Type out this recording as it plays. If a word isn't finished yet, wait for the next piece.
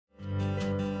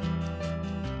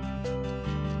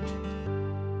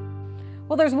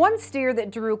Well, there's one steer that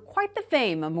drew quite the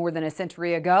fame more than a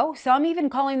century ago. Some even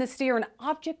calling the steer an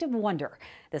object of wonder.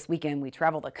 This weekend, we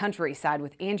travel the countryside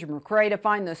with Andrew McCray to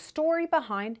find the story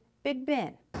behind Big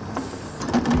Ben.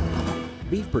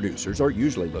 Beef producers are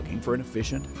usually looking for an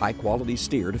efficient, high-quality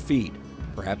steer to feed.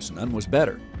 Perhaps none was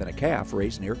better than a calf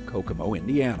raised near Kokomo,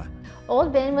 Indiana.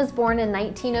 Old Ben was born in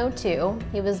 1902.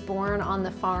 He was born on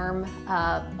the farm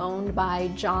owned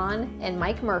by John and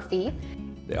Mike Murphy.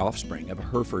 The offspring of a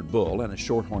Hereford bull and a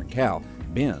shorthorn cow,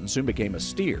 Ben soon became a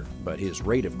steer, but his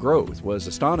rate of growth was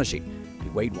astonishing. He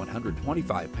weighed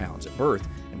 125 pounds at birth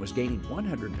and was gaining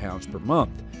 100 pounds per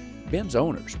month. Ben's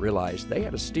owners realized they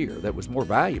had a steer that was more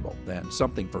valuable than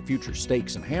something for future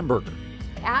steaks and hamburger.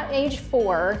 At age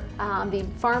 4, the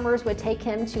farmers would take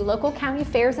him to local county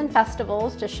fairs and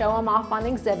festivals to show him off on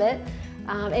exhibit,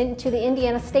 and to the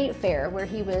Indiana State Fair, where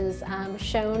he was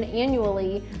shown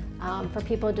annually for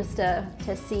people just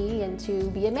to see and to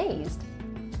be amazed.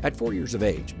 At 4 years of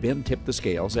age, Ben tipped the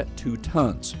scales at 2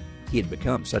 tons. He had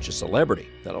become such a celebrity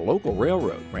that a local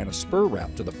railroad ran a spur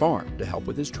route to the farm to help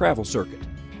with his travel circuit.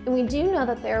 And we do know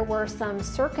that there were some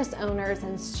circus owners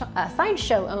and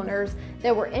sideshow owners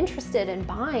that were interested in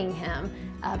buying him,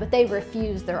 but they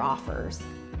refused their offers.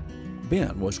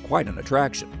 Ben was quite an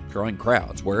attraction, drawing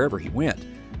crowds wherever he went,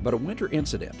 but a winter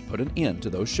incident put an end to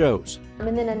those shows.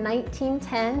 And then in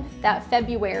 1910, that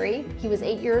February, he was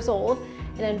 8 years old,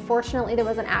 and unfortunately there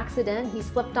was an accident. He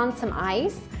slipped on some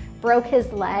ice, broke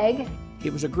his leg.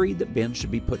 It was agreed that Ben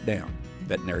should be put down.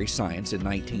 Veterinary science in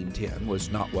 1910 was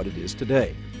not what it is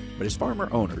today, but his farmer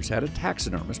owners had a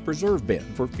taxidermist preserve Ben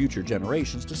for future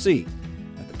generations to see.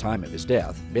 At the time of his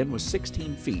death, Ben was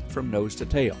 16 feet from nose to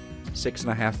tail,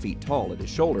 6.5 feet tall at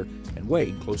his shoulder, and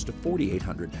weighed close to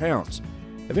 4,800 pounds.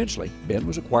 Eventually, Ben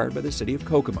was acquired by the city of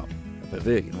Kokomo. A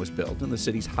pavilion was built in the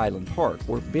city's Highland Park,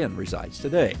 where Ben resides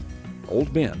today.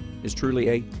 Old Ben is truly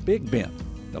a Big Ben,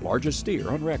 the largest steer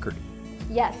on record.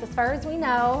 Yes, as far as we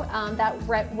know, that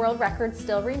world record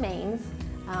still remains.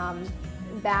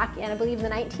 Back in, I believe, the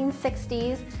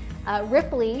 1960s,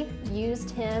 Ripley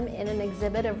used him in an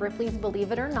exhibit of Ripley's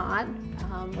Believe It or Not,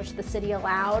 which the city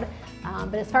allowed.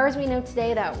 But as far as we know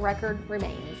today, that record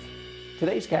remains.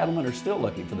 Today's cattlemen are still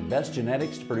looking for the best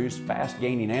genetics to produce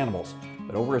fast-gaining animals.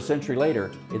 But over a century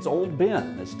later, it's Old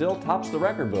Ben that still tops the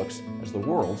record books as the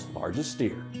world's largest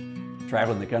steer.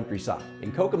 Traveling the countryside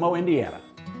in Kokomo, Indiana,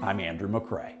 I'm Andrew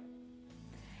McCray.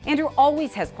 Andrew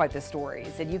always has quite the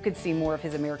stories, and you can see more of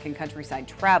his American countryside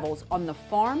travels on the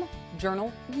Farm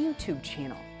Journal YouTube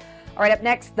channel. All right, up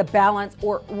next, the balance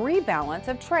or rebalance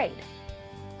of trade.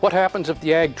 What happens if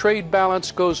the ag trade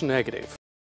balance goes negative?